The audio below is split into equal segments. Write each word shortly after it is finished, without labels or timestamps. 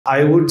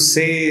I would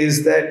say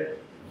is that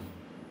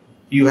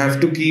you have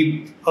to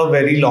keep a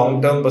very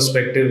long-term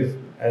perspective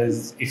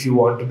as if you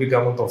want to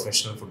become a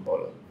professional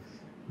footballer,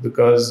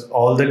 because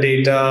all the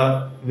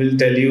data will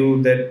tell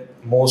you that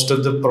most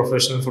of the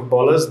professional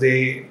footballers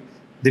they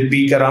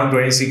peak around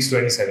 26,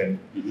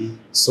 27.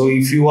 So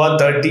if you are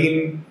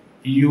 13,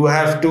 you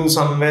have to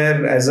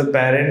somewhere as a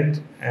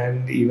parent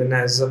and even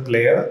as a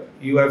player,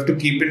 you have to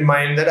keep in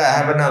mind that I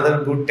have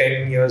another good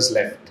 10 years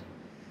left,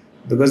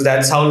 because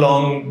that's how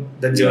long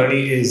the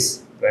journey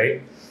is,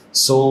 right?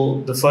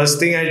 So the first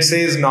thing I'd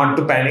say is not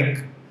to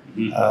panic.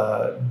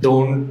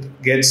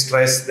 Don't get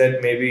stressed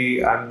that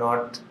maybe I'm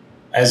not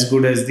as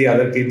good as the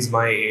other kids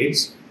my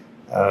age,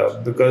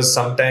 because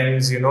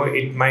sometimes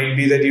it might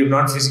be that you've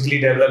not physically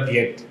developed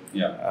yet,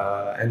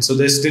 and so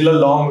there's still a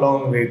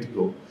long way to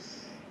go.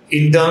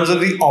 In terms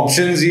of the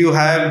options you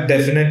have,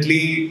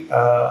 definitely,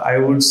 I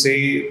would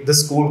say the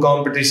school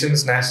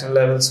competitions, national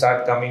level,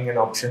 start coming an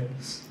option.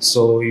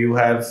 So you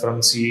have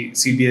from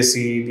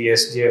CBSE, the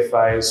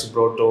SGFI,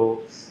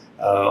 Subroto,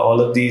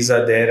 all of these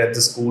are there at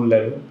the school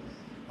level.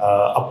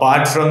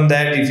 Apart from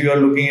that, if you are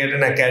looking at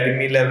an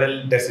academy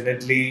level,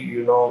 definitely,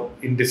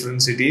 in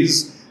different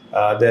cities,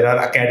 there are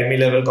academy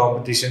level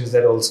competitions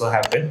that also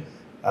happen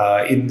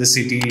in the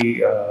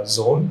city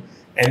zone.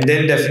 And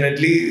then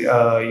definitely,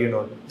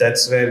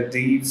 that's where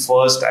the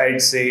first,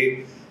 I'd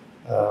say,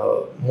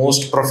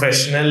 most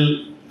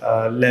professional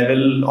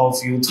level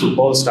of youth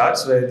football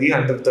starts, where the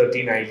under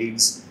 13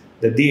 I-Leagues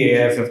that the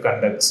AIFF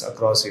conducts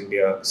across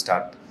India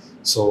start.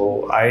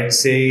 So I'd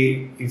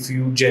say if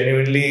you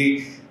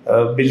genuinely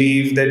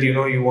believe that,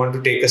 you want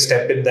to take a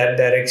step in that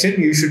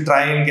direction, you should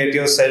try and get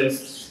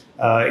yourself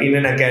in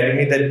an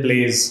academy that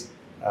plays,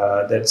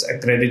 that's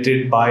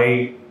accredited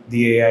by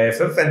the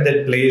AIFF and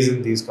that plays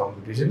in these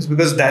competitions,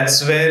 because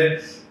that's where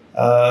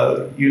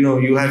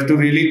you have to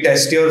really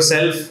test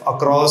yourself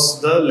across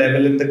the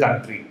level in the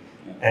country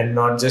and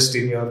not just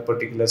in your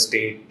particular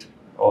state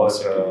or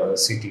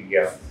city.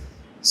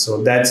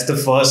 So that's the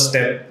first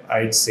step,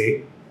 I'd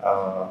say.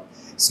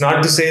 It's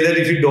not to say that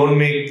if you don't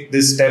make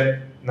this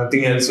step,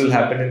 nothing else will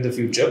happen in the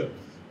future.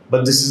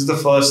 But this is the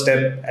first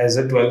step as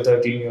a 12,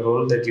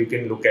 13-year-old that you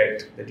can look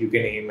at, that you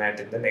can aim at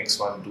in the next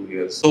 1-2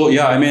 years. So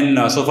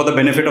so for the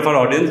benefit of our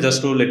audience,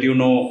 just to let you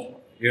know,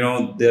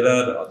 there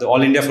are the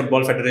All India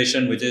Football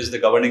Federation, which is the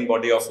governing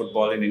body of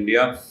football in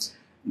India.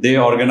 They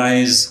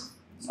organize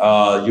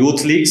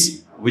youth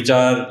leagues, which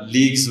are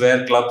leagues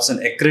where clubs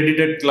and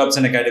accredited clubs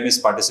and academies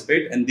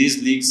participate. And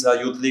these leagues,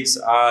 youth leagues,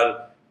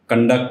 are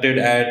conducted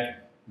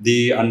at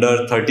the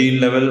under 13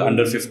 level,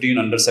 under 15,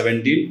 under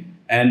 17.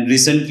 And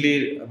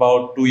recently,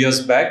 about 2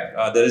 years back,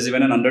 there is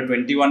even an under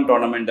 21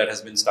 tournament that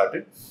has been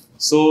started.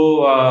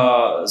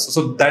 So,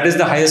 so that is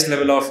the highest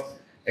level of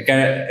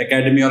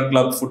academy or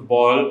club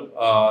football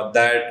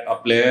that a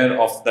player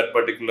of that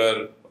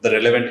particular, the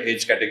relevant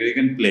age category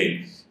can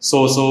play.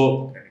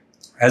 So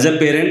as a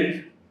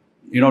parent,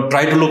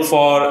 try to look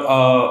for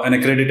an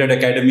accredited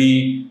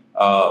academy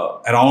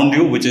around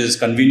you, which is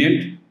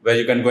convenient, where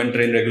you can go and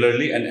train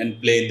regularly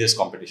and play in these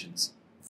competitions.